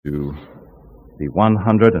To the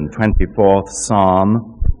 124th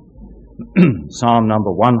Psalm, Psalm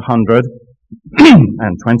number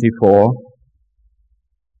 124,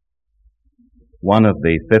 one of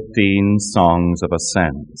the 15 songs of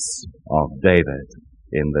ascents of David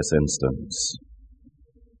in this instance,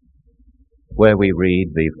 where we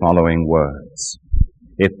read the following words.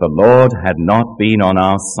 If the Lord had not been on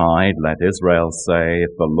our side, let Israel say,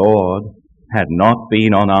 if the Lord had not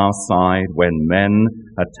been on our side when men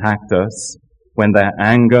attacked us, when their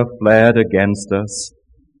anger flared against us,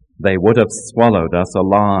 they would have swallowed us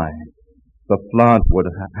alive. The flood would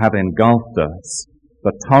have engulfed us.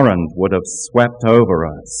 The torrent would have swept over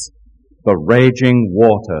us. The raging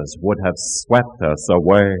waters would have swept us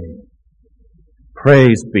away.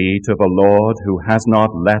 Praise be to the Lord who has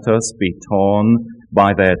not let us be torn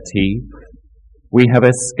by their teeth. We have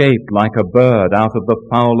escaped like a bird out of the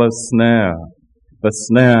fowler's snare. The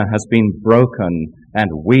snare has been broken,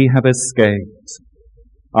 and we have escaped.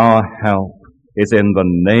 Our help is in the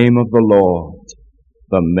name of the Lord,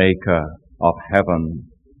 the Maker of heaven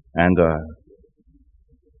and earth.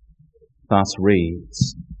 Thus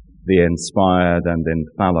reads the inspired and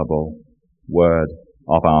infallible word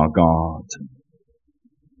of our God.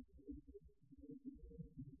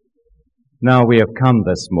 Now we have come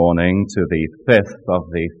this morning to the fifth of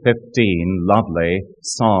the 15 lovely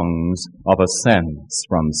songs of ascents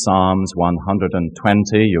from Psalms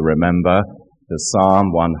 120, you remember, to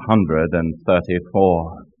Psalm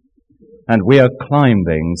 134. And we are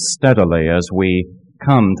climbing steadily as we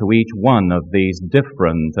come to each one of these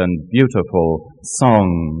different and beautiful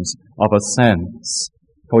songs of ascents.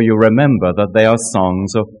 For you remember that they are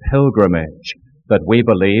songs of pilgrimage that we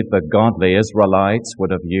believe the godly Israelites would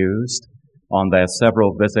have used on their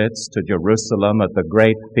several visits to Jerusalem at the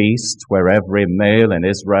great feast where every male in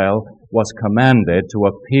Israel was commanded to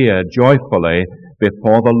appear joyfully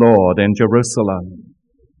before the Lord in Jerusalem.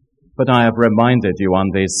 But I have reminded you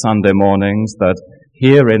on these Sunday mornings that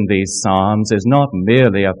here in these Psalms is not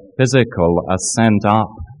merely a physical ascent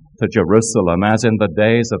up to Jerusalem as in the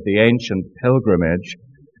days of the ancient pilgrimage,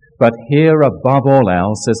 but here above all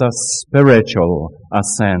else is a spiritual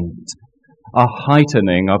ascent, a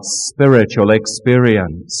heightening of spiritual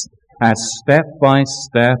experience, as step by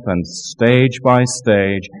step and stage by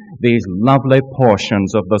stage, these lovely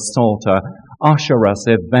portions of the Psalter usher us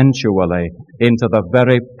eventually into the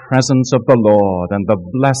very presence of the Lord and the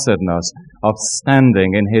blessedness of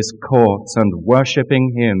standing in His courts and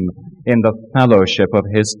worshipping Him in the fellowship of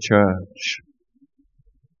His church.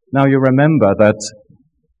 Now you remember that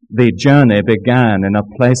the journey began in a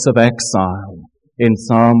place of exile, in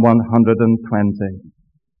Psalm 120,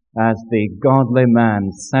 as the godly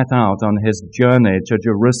man set out on his journey to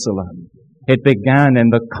Jerusalem. It began in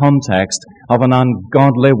the context of an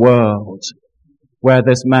ungodly world, where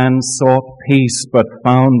this man sought peace but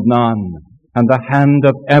found none, and the hand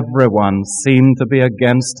of everyone seemed to be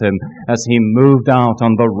against him as he moved out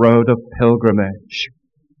on the road of pilgrimage.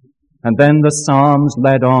 And then the Psalms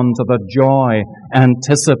led on to the joy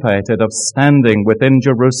anticipated of standing within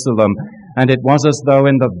Jerusalem, and it was as though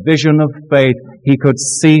in the vision of faith he could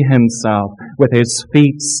see himself with his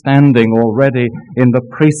feet standing already in the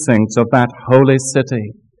precincts of that holy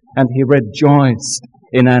city. And he rejoiced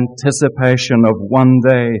in anticipation of one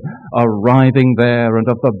day arriving there and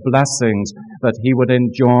of the blessings that he would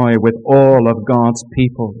enjoy with all of God's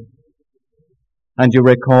people. And you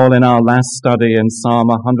recall in our last study in Psalm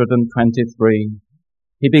 123,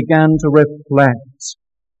 he began to reflect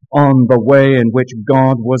on the way in which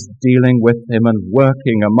God was dealing with him and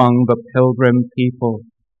working among the pilgrim people.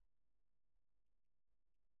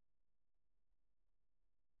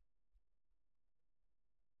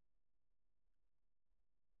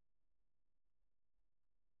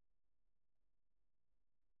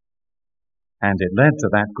 And it led to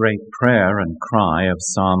that great prayer and cry of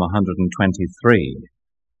Psalm 123,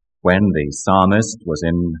 when the psalmist was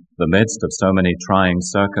in the midst of so many trying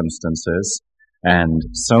circumstances and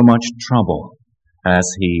so much trouble, as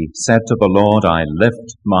he said to the Lord, I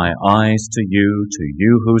lift my eyes to you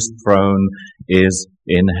whose throne is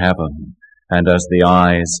in heaven. And as the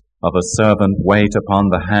eyes of a servant wait upon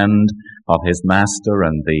the hand of his master,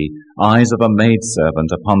 and the eyes of a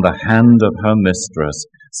maidservant upon the hand of her mistress,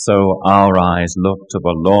 so our eyes look to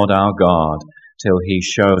the Lord our God till He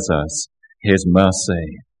shows us His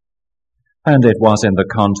mercy. And it was in the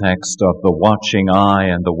context of the watching eye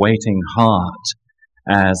and the waiting heart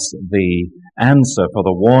as the answer for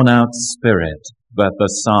the worn-out spirit that the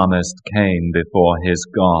psalmist came before his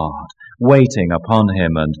God, waiting upon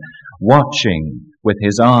Him and watching with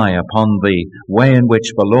his eye upon the way in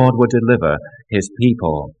which the Lord would deliver His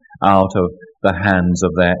people out of the hands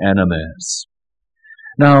of their enemies.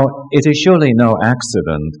 Now, it is surely no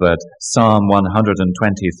accident that Psalm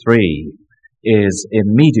 123 is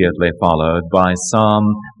immediately followed by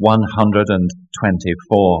Psalm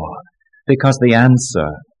 124, because the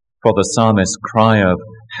answer for the psalmist's cry of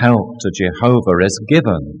help to Jehovah is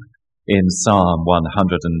given in Psalm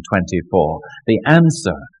 124. The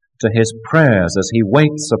answer to his prayers as he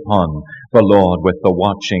waits upon the Lord with the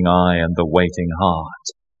watching eye and the waiting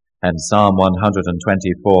heart. And Psalm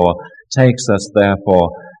 124 takes us,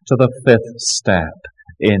 therefore, to the fifth step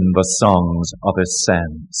in the songs of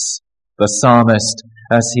ascents. The psalmist,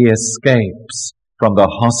 as he escapes from the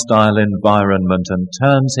hostile environment and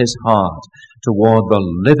turns his heart toward the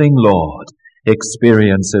living Lord,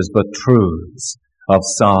 experiences the truths of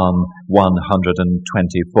Psalm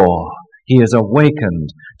 124. He is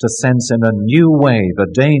awakened to sense in a new way the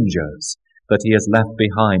dangers that he has left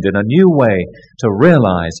behind, in a new way to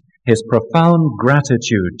realize his profound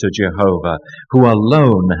gratitude to Jehovah, who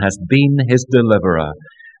alone has been his deliverer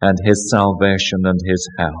and his salvation and his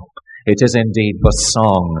help. It is indeed the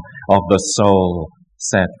song of the soul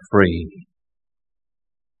set free.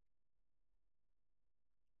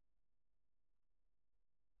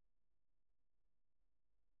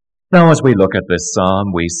 Now, as we look at this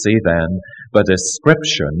psalm, we see then the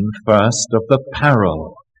description first of the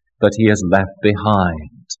peril that he has left behind.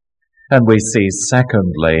 And we see,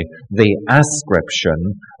 secondly, the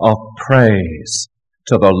ascription of praise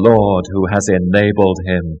to the Lord who has enabled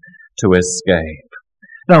him to escape.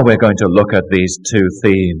 Now we're going to look at these two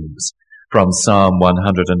themes from Psalm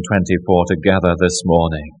 124 together this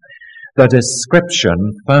morning. The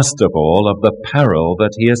description, first of all, of the peril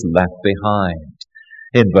that he has left behind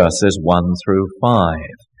in verses 1 through 5,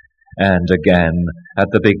 and again at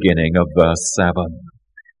the beginning of verse 7.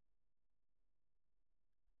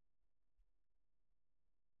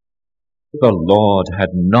 If the Lord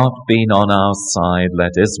had not been on our side,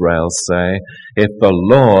 let Israel say, if the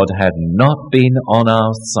Lord had not been on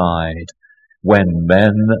our side when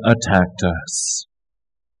men attacked us.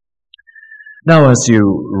 Now, as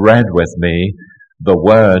you read with me the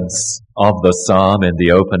words of the psalm in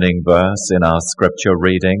the opening verse in our scripture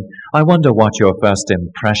reading, I wonder what your first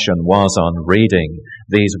impression was on reading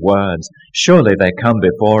these words. Surely they come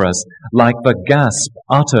before us like the gasp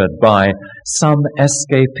uttered by some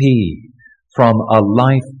escapee from a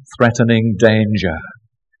life-threatening danger.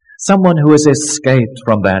 Someone who has escaped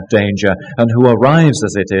from that danger and who arrives,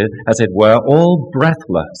 as it were, all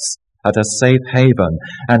breathless at a safe haven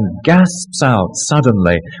and gasps out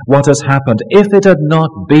suddenly what has happened. If it had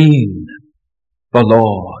not been the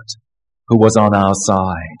Lord who was on our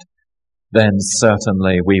side, then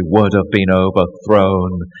certainly we would have been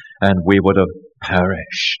overthrown and we would have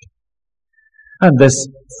perished. And this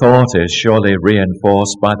thought is surely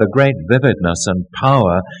reinforced by the great vividness and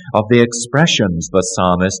power of the expressions the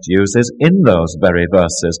psalmist uses in those very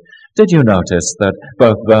verses. Did you notice that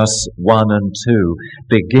both verse 1 and 2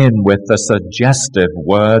 begin with the suggestive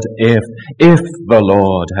word if the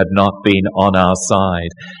Lord had not been on our side,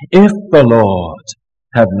 if the Lord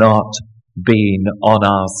had not been on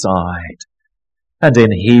our side. And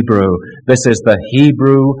in Hebrew, this is the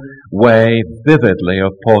Hebrew way vividly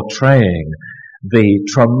of portraying the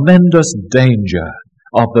tremendous danger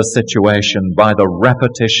of the situation by the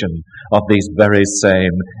repetition of these very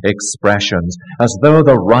same expressions, as though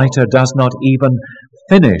the writer does not even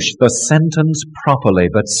finish the sentence properly,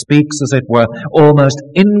 but speaks, as it were, almost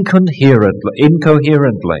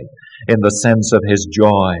incoherently in the sense of his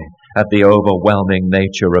joy at the overwhelming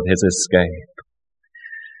nature of his escape.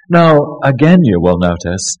 Now, again you will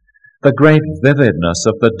notice the great vividness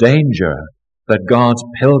of the danger that God's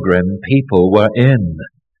pilgrim people were in,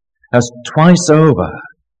 as twice over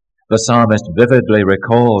the psalmist vividly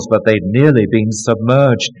recalls that they'd nearly been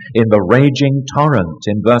submerged in the raging torrent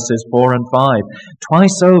in verses 4 and 5.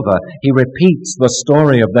 Twice over he repeats the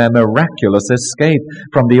story of their miraculous escape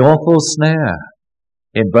from the awful snare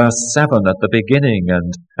in verse 7 at the beginning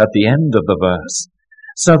and at the end of the verse,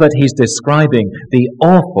 so that he's describing the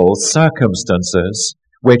awful circumstances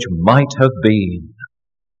which might have been.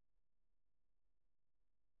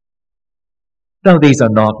 Now, these are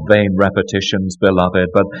not vain repetitions, beloved,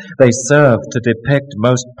 but they serve to depict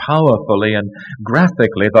most powerfully and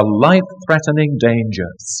graphically the life-threatening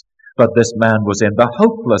dangers that this man was in, the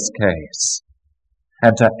hopeless case,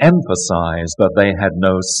 and to emphasize that they had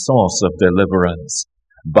no source of deliverance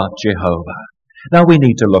but Jehovah. Now, we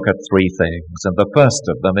need to look at three things, and the first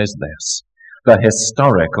of them is this: the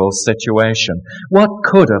historical situation. What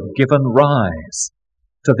could have given rise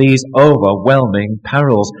to these overwhelming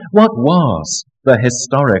perils? What was the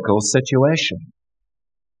historical situation?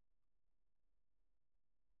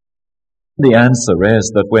 The answer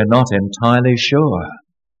is that we're not entirely sure.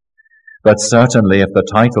 But certainly if the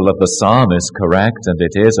title of the psalm is correct, and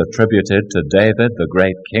it is attributed to David, the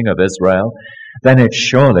great king of Israel, then it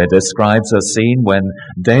surely describes a scene when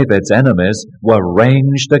David's enemies were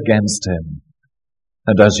ranged against him.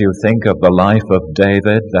 And as you think of the life of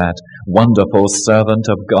David, that wonderful servant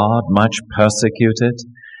of God, much persecuted,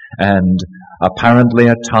 and apparently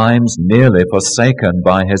at times nearly forsaken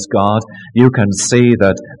by his God, you can see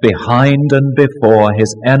that behind and before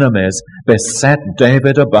his enemies beset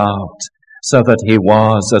David about, so that he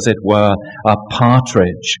was, as it were, a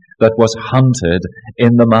partridge that was hunted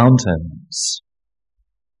in the mountains.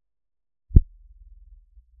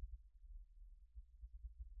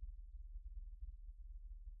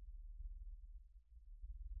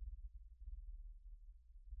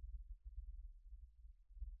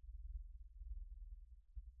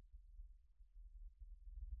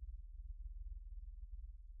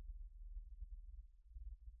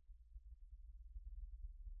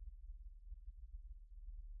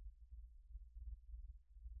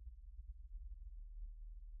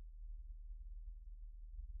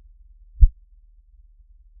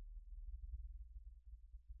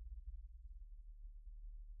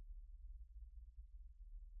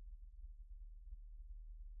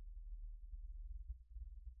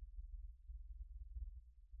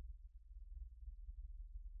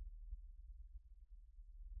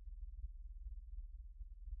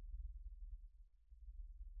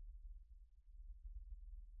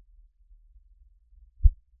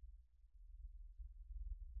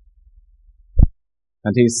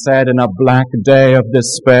 And he said in a black day of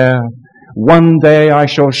despair, "One day I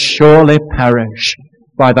shall surely perish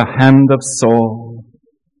by the hand of Saul."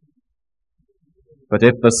 But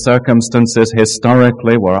if the circumstances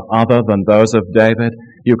historically were other than those of David,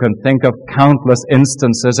 you can think of countless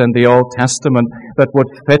instances in the Old Testament that would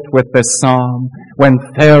fit with this psalm. When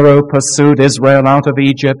Pharaoh pursued Israel out of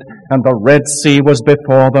Egypt, and the Red Sea was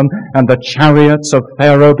before them, and the chariots of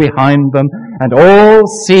Pharaoh behind them, and all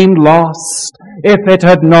seemed lost if it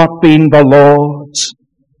had not been the Lord.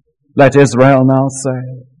 Let Israel now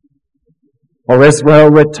say. Or Israel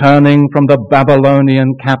returning from the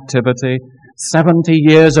Babylonian captivity, 70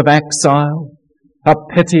 years of exile, a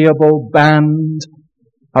pitiable band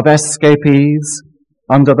of escapees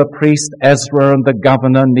under the priest Ezra and the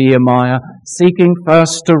governor Nehemiah, seeking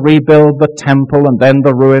first to rebuild the temple and then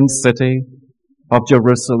the ruined city of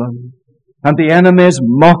Jerusalem. And the enemies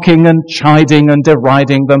mocking and chiding and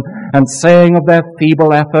deriding them and saying of their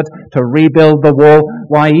feeble effort to rebuild the wall,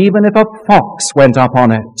 why, even if a fox went up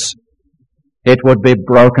on it, it would be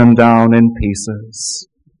broken down in pieces.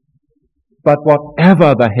 But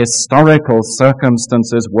whatever the historical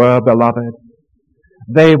circumstances were, beloved,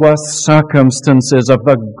 they were circumstances of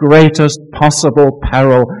the greatest possible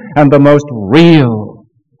peril and the most real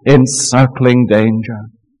encircling danger.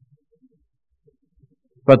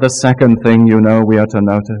 But the second thing we are to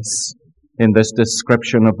notice in this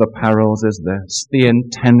description of the perils is this, the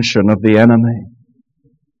intention of the enemy.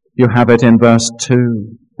 You have it in verse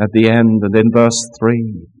 2 at the end, and in verse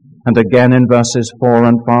 3, and again in verses 4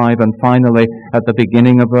 and 5, and finally at the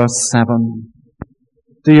beginning of verse 7.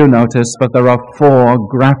 Do you notice that there are 4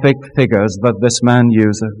 graphic figures that this man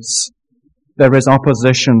uses? There is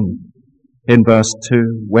opposition in verse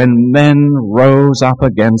 2. When men rose up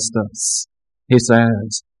against us, he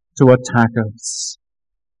says, to attack us.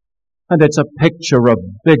 And it's a picture of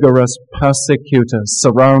vigorous persecutors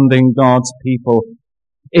surrounding God's people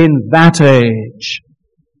in that age,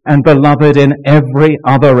 and beloved, in every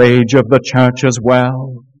other age of the church as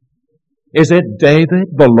well. Is it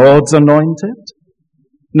David, the Lord's anointed?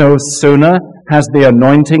 No sooner has the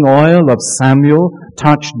anointing oil of Samuel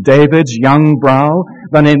touched David's young brow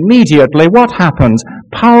than immediately what happens?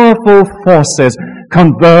 Powerful forces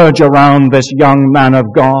converge around this young man of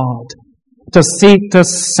God to seek to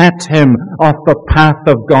set him off the path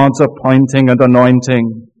of God's appointing and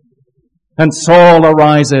anointing. And Saul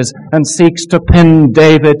arises and seeks to pin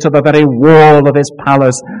David to the very wall of his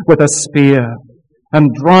palace with a spear,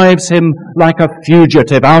 and drives him like a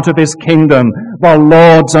fugitive out of his kingdom, the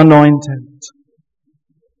Lord's anointed.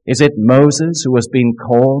 Is it Moses who has been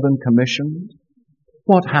called and commissioned?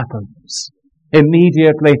 What happens?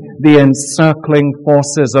 Immediately the encircling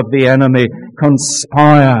forces of the enemy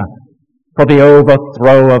conspire for the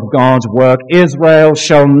overthrow of God's work. Israel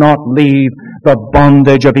shall not leave the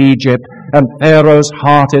bondage of Egypt, and Pharaoh's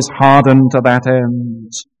heart is hardened to that end.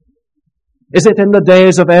 Is it in the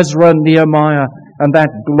days of Ezra and Nehemiah and that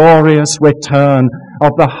glorious return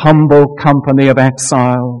of the humble company of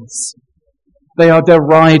exiles? They are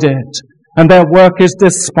derided, and their work is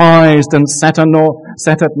despised and set at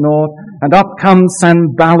naught, And up comes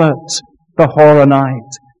Sanballat the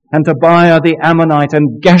Horonite, and Tobiah the Ammonite,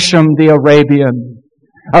 and Geshem the Arabian,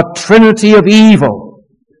 a trinity of evil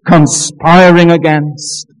conspiring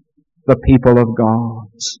against the people of God.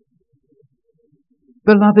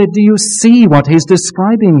 Beloved, do you see what he's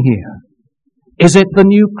describing here? Is it the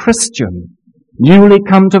new Christian, newly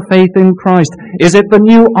come to faith in Christ? Is it the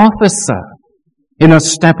new officer in a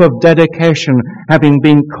step of dedication, having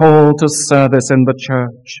been called to service in the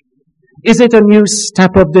church? Is it a new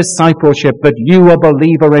step of discipleship that you, a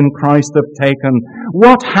believer in Christ, have taken?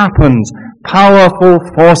 What happens? Powerful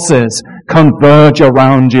forces converge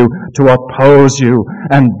around you to oppose you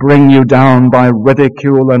and bring you down by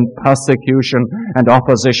ridicule and persecution and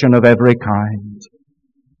opposition of every kind.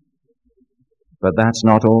 But that's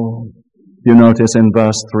not all. You notice in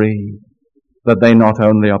verse 3 that they not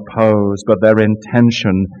only oppose, but their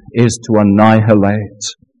intention is to annihilate.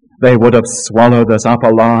 They would have swallowed us up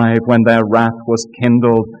alive when their wrath was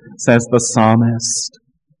kindled, says the psalmist.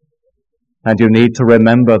 And you need to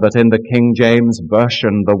remember that in the King James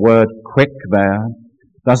Version, the word quick there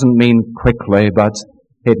doesn't mean quickly, but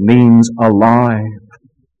it means alive.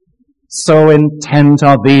 So intent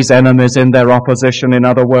are these enemies in their opposition, in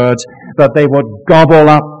other words, that they would gobble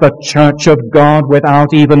up the church of God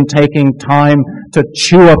without even taking time to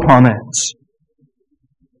chew upon it.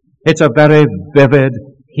 It's a very vivid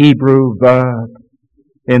Hebrew verb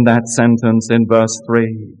in that sentence in verse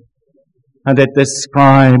 3. And it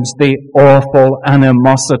describes the awful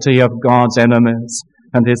animosity of God's enemies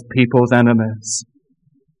and his people's enemies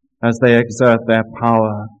as they exert their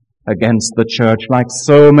power against the church like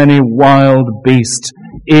so many wild beasts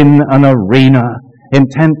in an arena,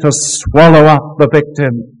 intent to swallow up the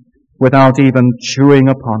victim without even chewing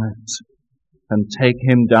upon it and take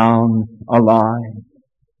him down alive.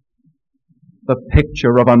 The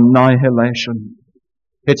picture of annihilation.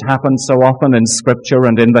 It happens so often in Scripture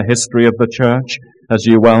and in the history of the church, as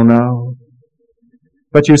you well know.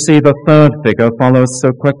 But you see, the third figure follows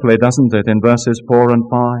so quickly, doesn't it, in verses 4 and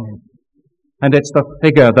 5. And it's the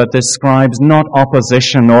figure that describes not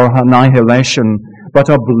opposition or annihilation, but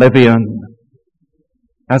oblivion.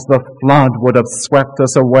 As the flood would have swept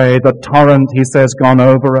us away, the torrent, he says, gone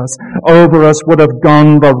over us would have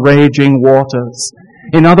gone the raging waters.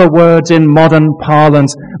 In other words, in modern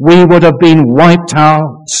parlance, we would have been wiped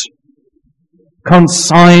out,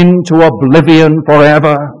 consigned to oblivion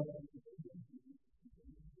forever.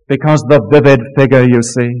 Because the vivid figure, you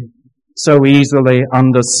see, so easily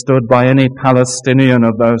understood by any Palestinian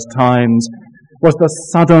of those times, was the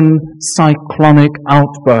sudden cyclonic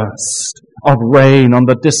outburst of rain on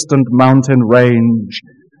the distant mountain range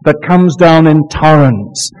that comes down in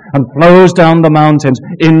torrents and flows down the mountains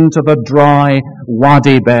into the dry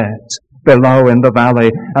wadi bed below in the valley.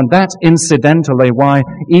 And that's incidentally why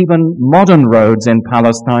even modern roads in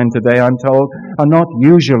Palestine today, I'm told, are not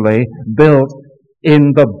usually built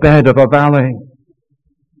in the bed of a valley.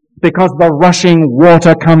 Because the rushing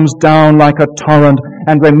water comes down like a torrent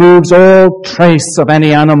and removes all trace of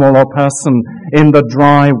any animal or person in the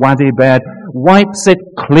dry wadi bed, wipes it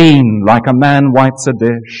clean like a man wipes a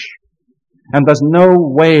dish. And there's no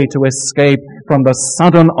way to escape from the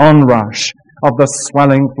sudden onrush of the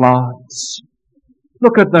swelling floods.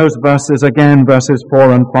 Look at those verses again, verses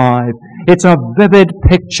 4 and 5. It's a vivid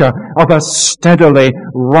picture of a steadily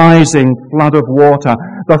rising flood of water.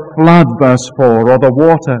 The flood, verse 4, or the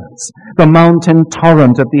waters. The mountain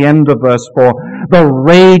torrent at the end of verse 4. The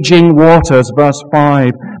raging waters, verse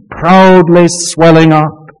 5, proudly swelling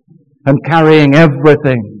up and carrying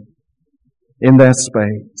everything in their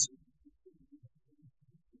spades.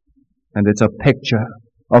 And it's a picture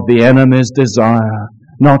of the enemy's desire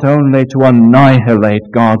not only to annihilate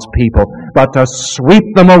God's people, but to sweep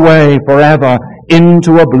them away forever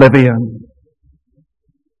into oblivion.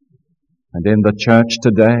 And in the church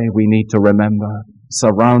today, we need to remember,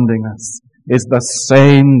 surrounding us is the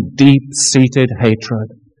same deep-seated hatred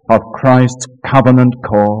of Christ's covenant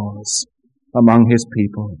cause among his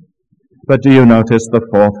people. But do you notice the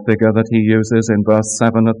fourth figure that he uses in verse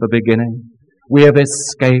 7 at the beginning? We have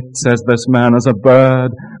escaped, says this man, as a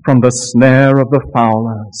bird from the snare of the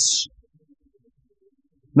fowlers.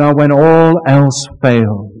 Now, when all else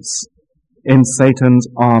fails in Satan's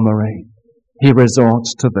armory, he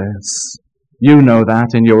resorts to this. You know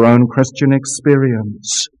that in your own Christian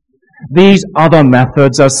experience. These other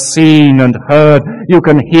methods are seen and heard. You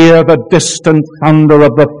can hear the distant thunder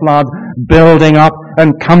of the flood building up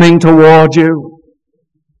and coming toward you.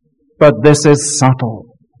 But this is subtle.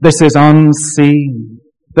 This is unseen.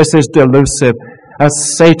 This is delusive.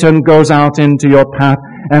 As Satan goes out into your path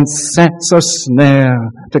and sets a snare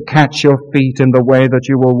to catch your feet in the way that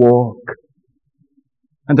you will walk.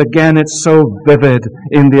 And again, it's so vivid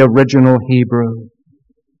in the original Hebrew.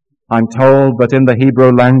 I'm told that in the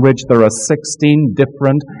Hebrew language there are 16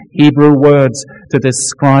 different Hebrew words to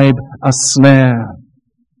describe a snare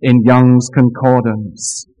in Young's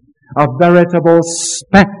Concordance. A veritable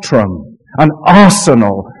spectrum, an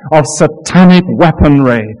arsenal of satanic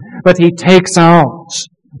weaponry that he takes out.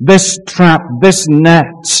 This trap, this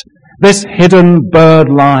net, this hidden bird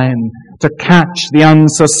line to catch the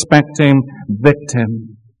unsuspecting victim.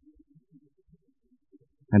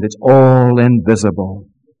 And it's all invisible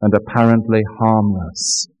and apparently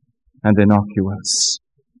harmless and innocuous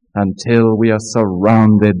until we are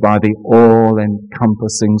surrounded by the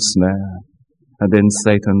all-encompassing snare and in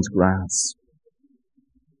Satan's grasp.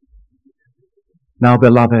 Now,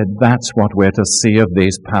 beloved, that's what we're to see of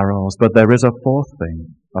these perils, but there is a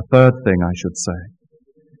third thing, I should say.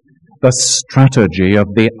 The strategy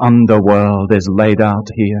of the underworld is laid out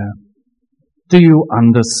here. Do you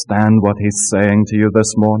understand what he's saying to you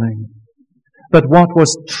this morning? That what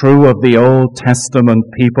was true of the Old Testament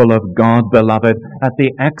people of God, beloved, at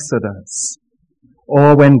the Exodus,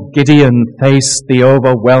 or when Gideon faced the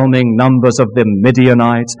overwhelming numbers of the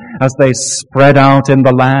Midianites as they spread out in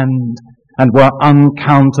the land and were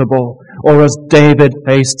uncountable, or as David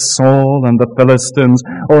faced Saul and the Philistines,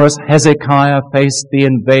 or as Hezekiah faced the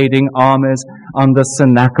invading armies under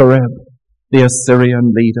Sennacherib, the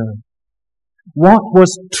Assyrian leader. What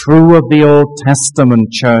was true of the Old Testament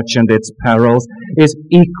church and its perils is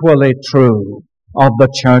equally true of the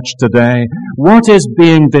church today. What is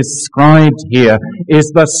being described here is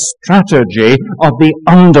the strategy of the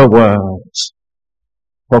underworld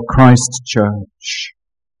for Christ's church.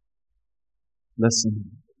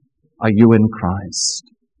 Listen, are you in Christ?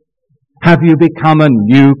 Have you become a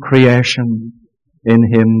new creation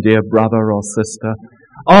in Him, dear brother or sister?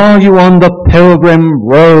 Are you on the pilgrim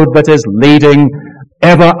road that is leading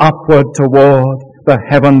ever upward toward the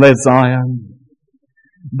heavenly Zion?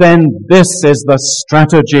 Then this is the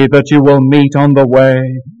strategy that you will meet on the way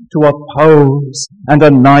to oppose and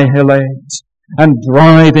annihilate and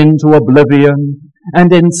drive into oblivion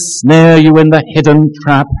and ensnare you in the hidden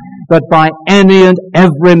trap that by any and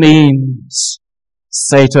every means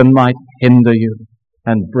Satan might hinder you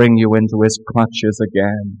and bring you into his clutches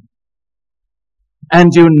again.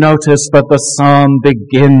 And you notice that the psalm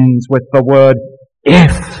begins with the word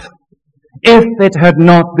if. If it had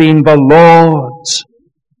not been the Lord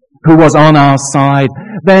who was on our side,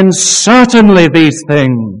 then certainly these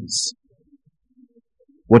things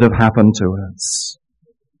would have happened to us.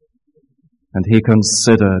 And he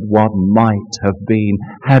considered what might have been.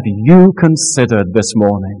 Have you considered this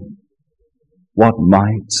morning what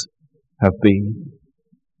might have been?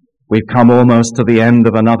 We've come almost to the end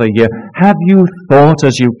of another year. Have you thought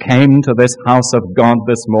as you came to this house of God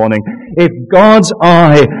this morning, if God's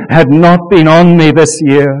eye had not been on me this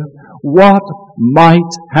year, what might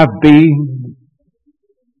have been?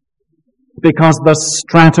 Because the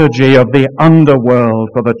strategy of the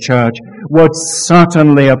underworld for the church would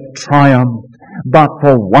certainly have triumphed, but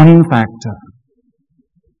for one factor.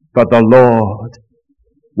 But the Lord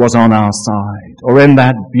was on our side. Or in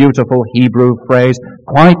that beautiful Hebrew phrase,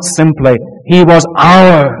 quite simply, He was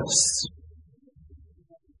ours.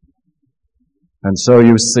 And so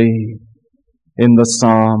you see, in the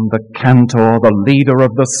psalm, the cantor, the leader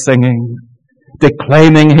of the singing,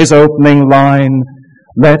 declaiming his opening line,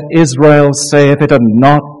 let Israel say, if it had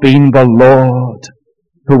not been the Lord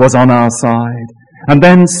who was on our side. And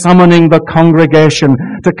then summoning the congregation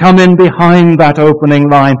to come in behind that opening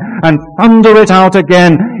line and thunder it out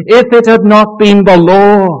again. If it had not been the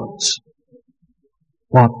Lord,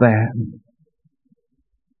 what then?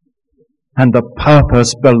 And the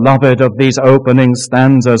purpose, beloved, of these opening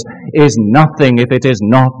stanzas is nothing if it is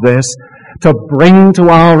not this, to bring to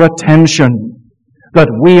our attention that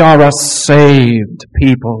we are a saved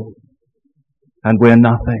people, and we're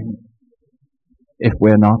nothing if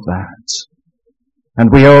we're not that. And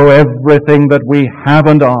we owe everything that we have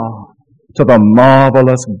and are to the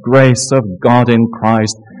marvelous grace of God in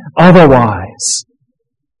Christ. Otherwise,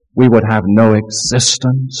 we would have no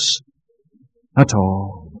existence at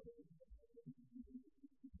all.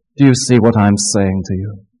 Do you see what I'm saying to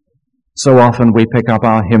you? So often we pick up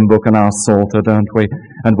our hymn book and our psalter, don't we?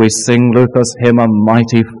 And we sing Luther's hymn, a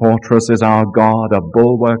mighty fortress is our God, a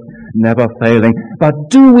bulwark never failing. But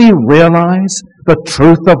do we realize the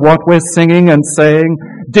truth of what we're singing and saying?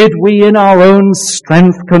 Did we in our own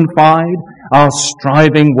strength confide, our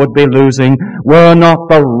striving would be losing, were not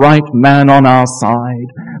the right man on our side,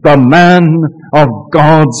 the man of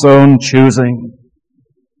God's own choosing.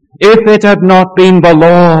 If it had not been the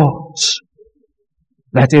Lord,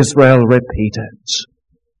 let Israel repeat it.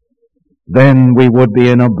 then we would be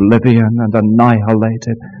in oblivion and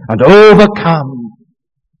annihilated and overcome,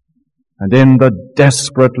 and in the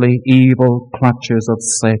desperately evil clutches of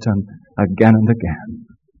Satan again and again.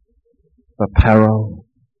 The peril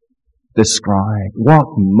described, what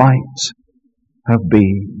might have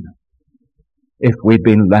been if we'd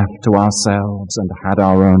been left to ourselves and had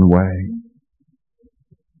our own way.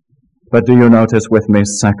 But do you notice with me,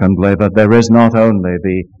 secondly, that there is not only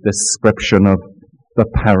the description of the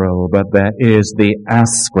peril, but there is the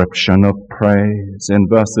ascription of praise in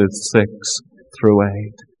verses 6 through 8.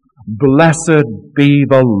 Blessed be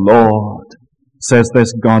the Lord, says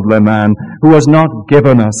this godly man, who has not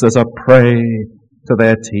given us as a prey to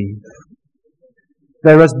their teeth.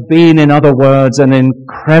 There has been, in other words, an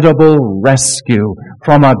incredible rescue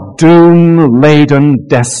from a doom-laden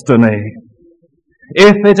destiny.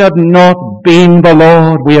 If it had not been the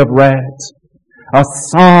Lord, we have read, a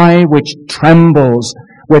sigh which trembles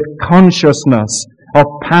with consciousness of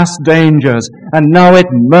past dangers, and now it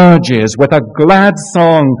merges with a glad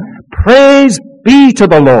song, praise be to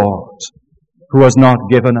the Lord, who has not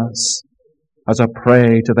given us as a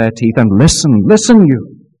prey to their teeth. And listen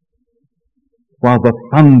you, while the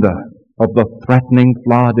thunder of the threatening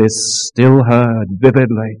flood is still heard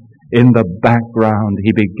vividly in the background,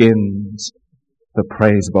 he begins to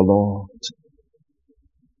praise the Lord.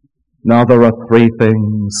 Now there are three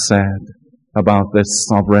things said about this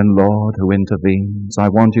sovereign Lord who intervenes. I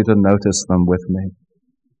want you to notice them with me.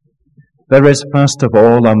 There is first of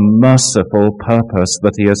all a merciful purpose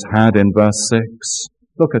that he has had in verse 6.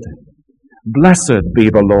 Look at it. Blessed be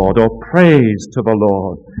the Lord, or praise to the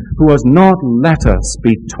Lord, who has not let us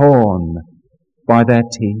be torn by their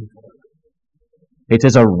teeth. It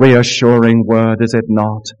is a reassuring word, is it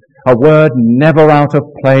not? A word never out of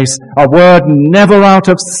place, a word never out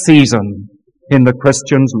of season in the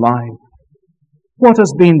Christian's life. What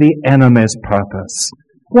has been the enemy's purpose?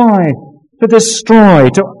 Why? To destroy,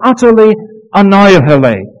 to utterly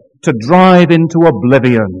annihilate, to drive into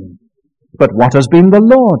oblivion. But what has been the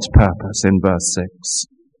Lord's purpose in verse 6?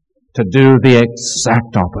 To do the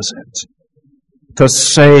exact opposite. To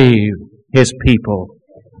save his people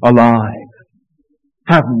alive.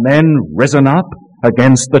 Have men risen up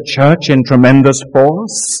against the church in tremendous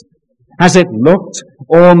force? Has it looked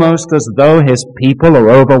almost as though his people are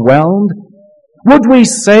overwhelmed? Would we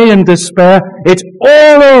say in despair, it's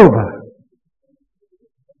all over?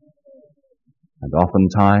 And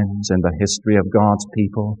oftentimes in the history of God's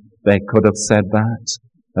people, they could have said that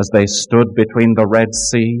as they stood between the Red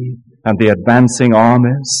Sea and the advancing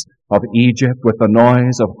armies of Egypt with the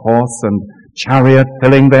noise of horse and chariot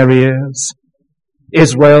filling their ears.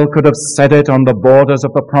 Israel could have said it on the borders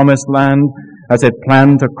of the Promised Land as it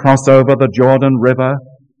planned to cross over the Jordan River,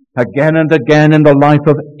 again and again in the life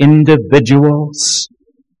of individuals.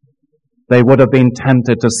 They would have been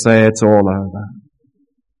tempted to say it's all over.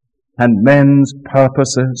 And men's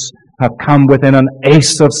purposes have come within an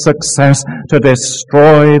ace of success to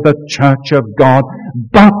destroy the church of God,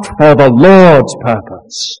 but for the Lord's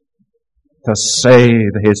purpose, to save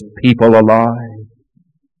his people alive.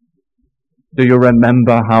 Do you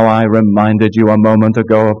remember how I reminded you a moment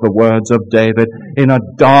ago of the words of David in a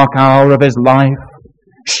dark hour of his life?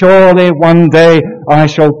 Surely one day I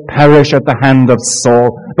shall perish at the hand of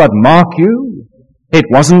Saul. But mark you, it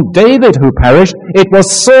wasn't David who perished, it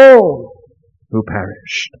was Saul who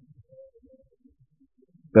perished.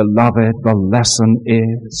 Beloved, the lesson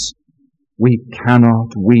is, we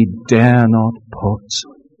dare not put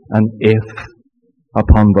an if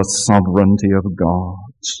upon the sovereignty of God.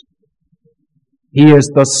 He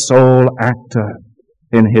is the sole actor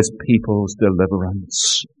in his people's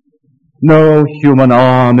deliverance. No human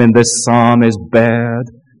arm in this psalm is bared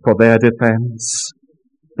for their defense.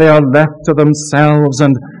 They are left to themselves,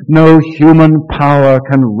 and no human power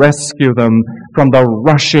can rescue them from the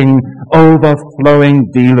rushing, overflowing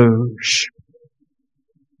deluge.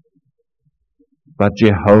 But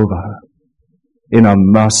Jehovah, in a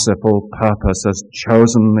merciful purpose, has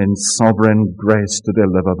chosen in sovereign grace to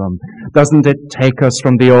deliver them. Doesn't it take us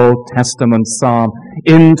from the Old Testament psalm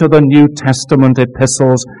into the New Testament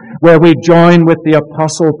epistles, where we join with the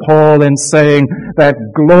Apostle Paul in saying that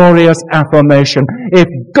glorious affirmation, if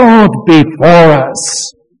God be for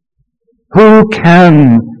us, who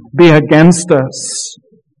can be against us?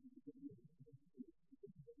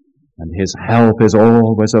 And his help is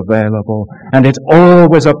always available, and it's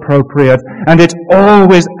always appropriate, and it's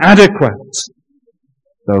always adequate.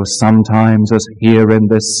 Though sometimes, as here in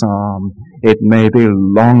this psalm, it may be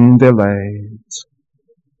long delayed.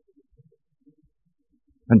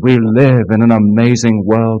 And we live in an amazing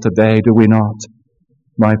world today, do we not,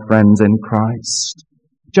 my friends in Christ?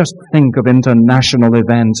 Just think of international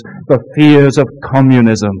events, the fears of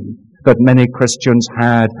communism that many Christians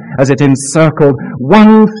had as it encircled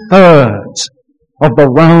 1/3 of the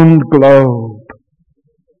round globe.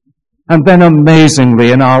 And then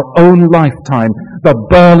amazingly, in our own lifetime, the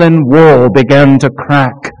Berlin Wall began to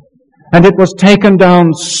crack, and it was taken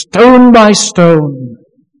down stone by stone,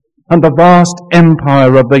 and the vast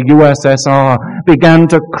empire of the USSR began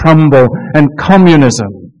to crumble, and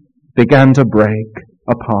communism began to break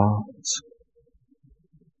apart.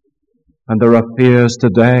 And there are fears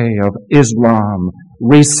today of Islam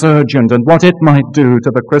resurgent and what it might do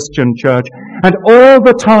to the Christian church. And all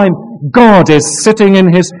the time, God is sitting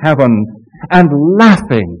in his heaven and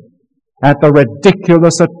laughing at the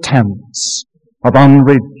ridiculous attempts of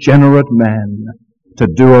unregenerate men to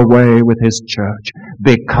do away with his church,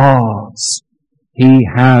 because he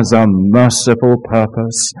has a merciful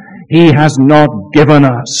purpose. He has not given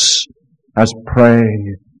us as prey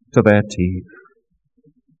to their teeth.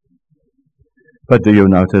 But do you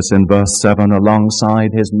notice in verse 7,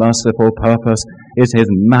 alongside his merciful purpose is his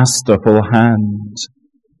masterful hand?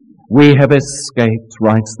 We have escaped,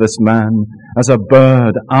 writes this man, as a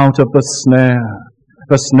bird out of the snare.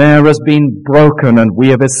 The snare has been broken and we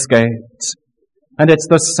have escaped. And it's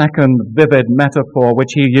the second vivid metaphor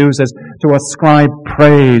which he uses to ascribe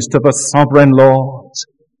praise to the sovereign Lord.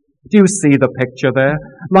 Do you see the picture there?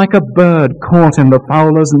 Like a bird caught in the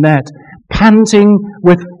fowler's net, panting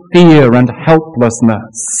with fear and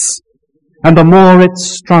helplessness. And the more it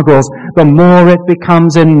struggles, the more it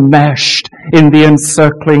becomes enmeshed in the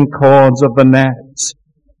encircling cords of the net.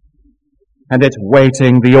 And it's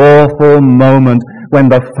waiting the awful moment when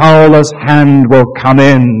the fowler's hand will come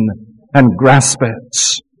in and grasp it.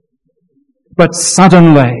 But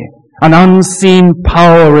suddenly, an unseen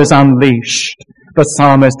power is unleashed, the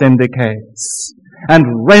psalmist indicates,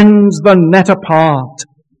 and rends the net apart.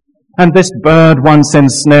 And this bird, once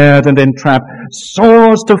ensnared and entrapped,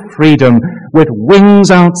 soars to freedom with wings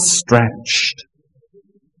outstretched.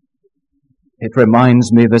 It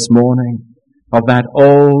reminds me this morning of that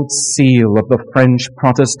old seal of the French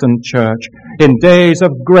Protestant Church in days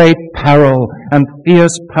of great peril and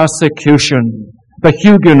fierce persecution, the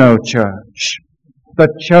Huguenot Church,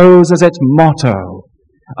 that chose as its motto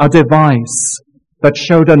a device that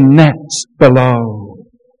showed a net below,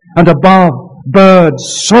 and above, birds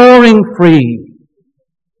soaring free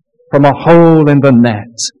from a hole in the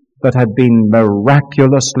net that had been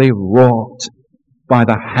miraculously wrought by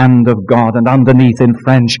the hand of God. And underneath in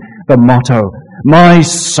French, the motto, "My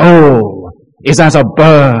soul is as a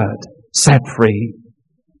bird set free."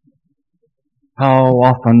 How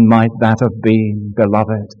often might that have been,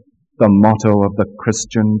 beloved, the motto of the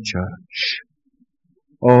Christian church?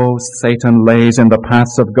 Oh, Satan lays in the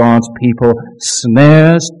paths of God's people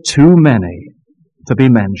snares too many to be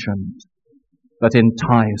mentioned, that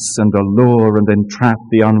entice and allure and entrap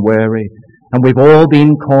the unwary, and we've all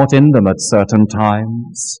been caught in them at certain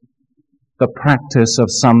times. The practice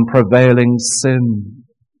of some prevailing sin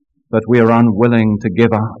that we are unwilling to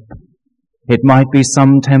give up. It might be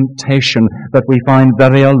some temptation that we find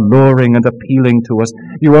very alluring and appealing to us.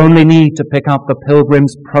 You only need to pick up the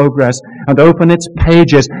Pilgrim's Progress and open its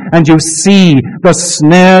pages, and you see the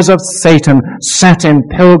snares of Satan set in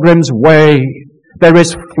Pilgrim's way. There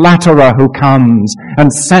is flatterer who comes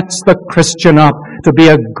and sets the Christian up to be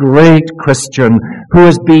a great Christian who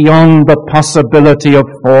is beyond the possibility of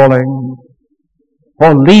falling,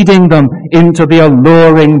 or leading them into the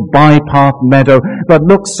alluring bypath meadow that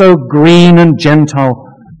looks so green and gentle,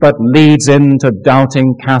 but leads into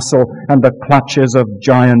Doubting Castle and the clutches of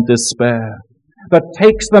giant despair, that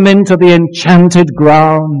takes them into the enchanted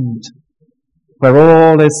ground, where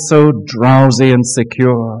all is so drowsy and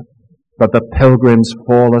secure that the pilgrims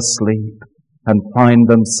fall asleep and find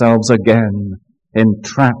themselves again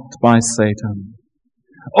entrapped by Satan.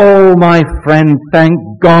 Oh, my friend, thank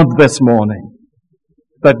God this morning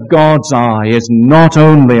that God's eye is not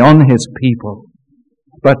only on his people,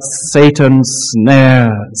 but Satan's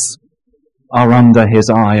snares are under his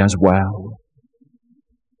eye as well.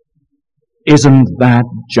 Isn't that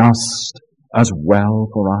just as well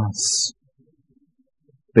for us?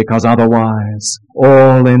 Because otherwise,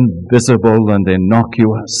 all invisible and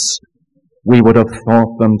innocuous, we would have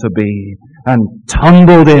thought them to be, and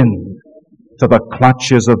tumbled in to the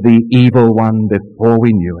clutches of the evil one before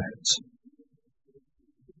we knew it.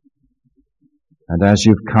 And as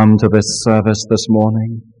you've come to this service this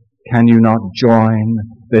morning, can you not join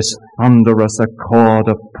this thunderous accord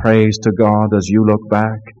of praise to God as you look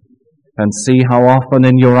back and see how often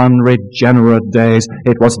in your unregenerate days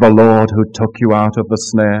it was the Lord who took you out of the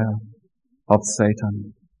snare of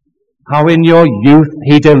Satan? how in your youth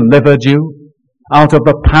he delivered you out of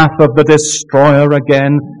the path of the destroyer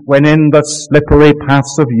again, when in the slippery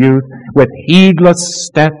paths of youth with heedless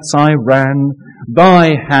steps I ran.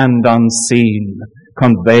 Thy hand unseen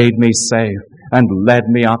conveyed me safe and led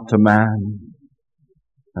me up to man.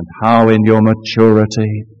 And how in your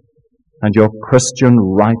maturity and your Christian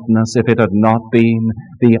rightness, if it had not been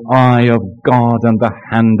the eye of God and the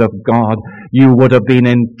hand of God, you would have been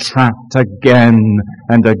entrapped again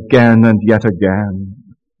and again and yet again.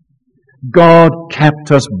 God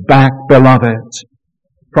kept us back, beloved,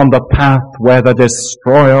 from the path where the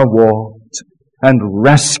destroyer walked, and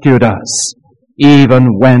rescued us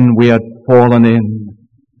even when we had fallen in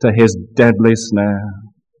to his deadly snare.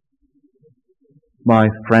 My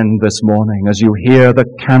friend, this morning, as you hear the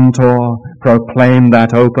cantor proclaim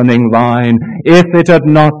that opening line, if it had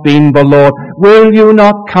not been the Lord, will you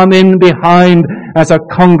not come in behind as a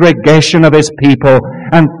congregation of his people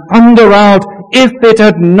and thunder out, if it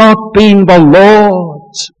had not been the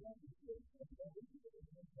Lord?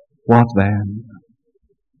 What then?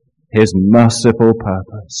 His merciful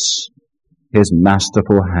purpose, his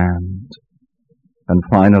masterful hand. And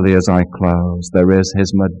finally, as I close, there is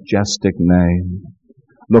his majestic name.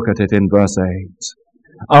 Look at it in verse 8.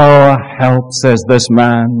 Our help, says this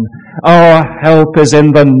man, our help is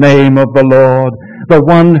in the name of the Lord, the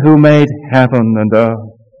one who made heaven and earth.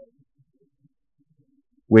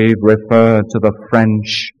 We've referred to the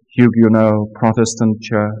French Huguenot Protestant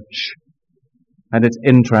church. And it's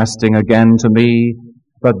interesting again to me,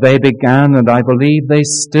 but they began, and I believe they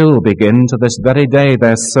still begin to this very day,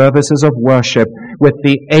 their services of worship with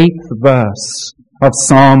the 8th verse of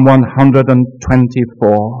Psalm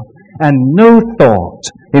 124. And no thought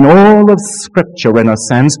in all of Scripture, in a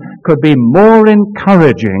sense, could be more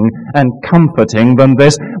encouraging and comforting than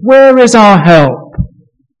this. Where is our help?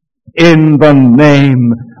 In the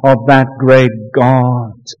name of that great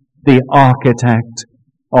God, the architect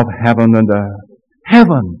of heaven and earth.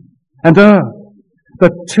 Heaven and earth,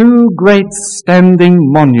 the two great standing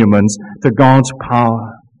monuments to God's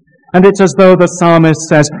power. And it's as though the psalmist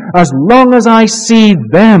says, as long as I see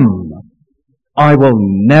them, I will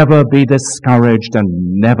never be discouraged and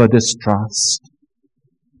never distrust,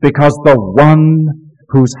 because the one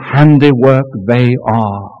whose handiwork they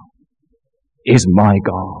are is my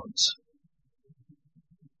God.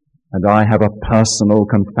 And I have a personal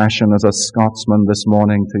confession as a Scotsman this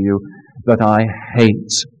morning to you that I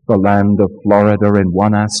hate the land of Florida in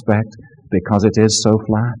one aspect because it is so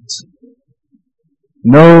flat.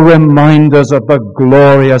 No reminders of the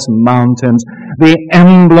glorious mountains, the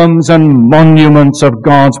emblems and monuments of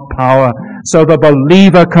God's power, so the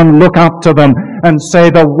believer can look up to them and say,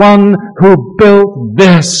 the one who built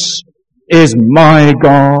this is my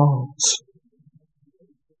God.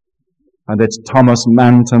 And it's Thomas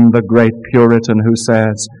Manton, the great Puritan, who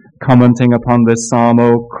says, commenting upon this psalm,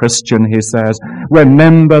 O Christian, he says,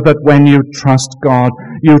 remember that when you trust God,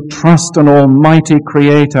 you trust an almighty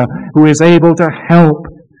Creator who is able to help,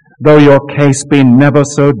 though your case be never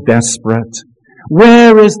so desperate.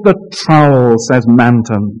 Where is the trowel, says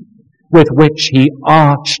Manton, with which he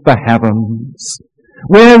arched the heavens?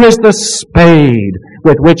 Where is the spade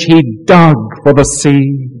with which he dug for the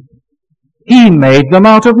sea? He made them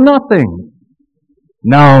out of nothing.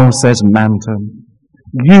 Now, says Manton,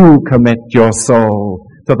 you commit your soul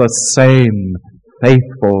to the same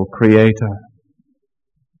faithful Creator.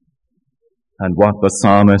 And what the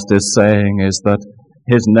psalmist is saying is that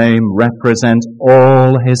his name represents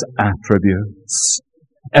all his attributes.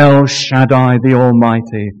 El Shaddai, the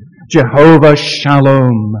Almighty, Jehovah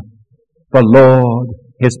Shalom, the Lord,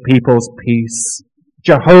 his people's peace,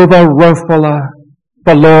 Jehovah Rapha,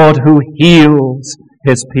 the Lord who heals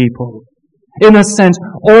his people. In a sense,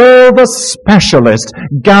 all the specialists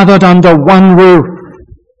gathered under one roof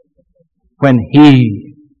when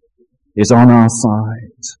he is on our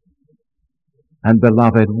side. And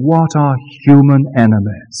beloved, what are human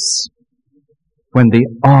enemies when the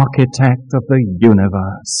architect of the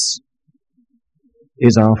universe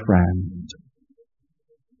is our friend?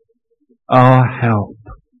 Our help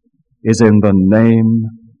is in the name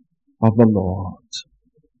of the Lord.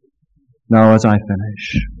 Now, as I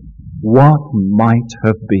finish, what might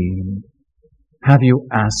have been? Have you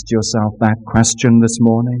asked yourself that question this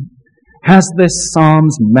morning? Has this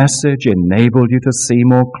psalm's message enabled you to see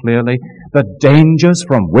more clearly the dangers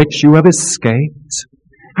from which you have escaped?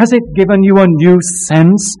 Has it given you a new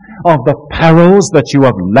sense of the perils that you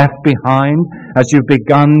have left behind as you've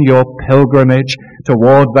begun your pilgrimage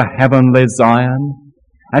toward the heavenly Zion?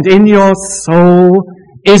 And in your soul,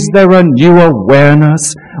 is there a new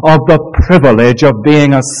awareness of the privilege of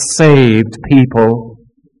being a saved people?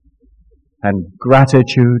 and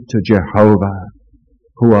gratitude to Jehovah,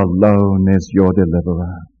 who alone is your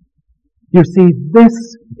deliverer. You see, this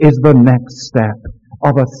is the next step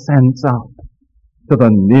of ascent up to the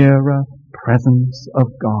nearer presence of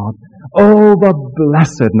God. Oh, the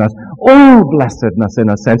blessedness, all blessedness in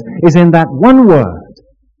a sense, is in that one word,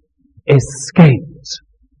 escaped.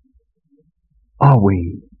 Are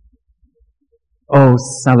we? Oh,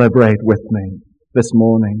 celebrate with me this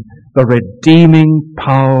morning the redeeming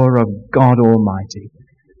power of God Almighty.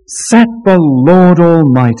 Set the Lord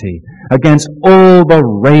Almighty against all the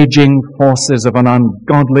raging forces of an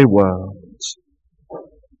ungodly world.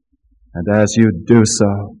 And as you do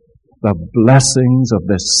so, the blessings of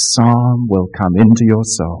this psalm will come into your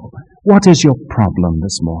soul. What is your problem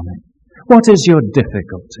this morning? What is your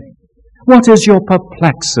difficulty? What is your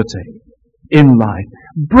perplexity in life?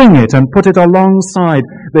 Bring it and put it alongside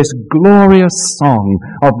this glorious song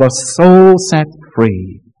of the soul set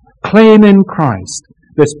free. Claim in Christ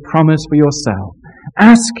this promise for yourself.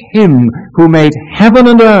 Ask Him who made heaven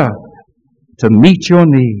and earth to meet your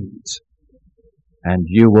needs. And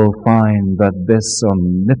you will find that this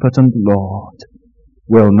omnipotent Lord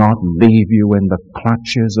will not leave you in the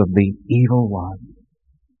clutches of the evil one.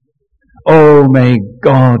 Oh, may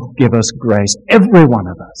God give us grace, every one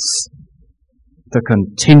of us, to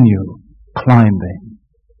continue climbing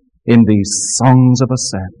in these songs of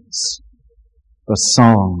ascents, the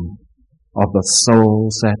song of the soul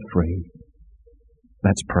set free.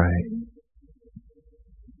 Let's pray.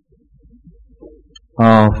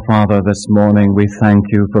 Oh, Father, this morning we thank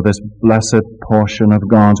you for this blessed portion of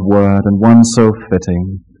God's Word, and one so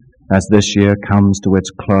fitting as this year comes to its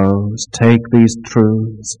close. Take these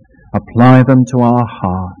truths, apply them to our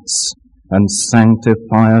hearts, and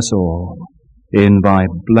sanctify us all in thy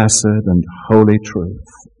blessed and holy truth.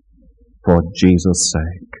 For Jesus'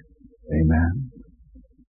 sake. Amen.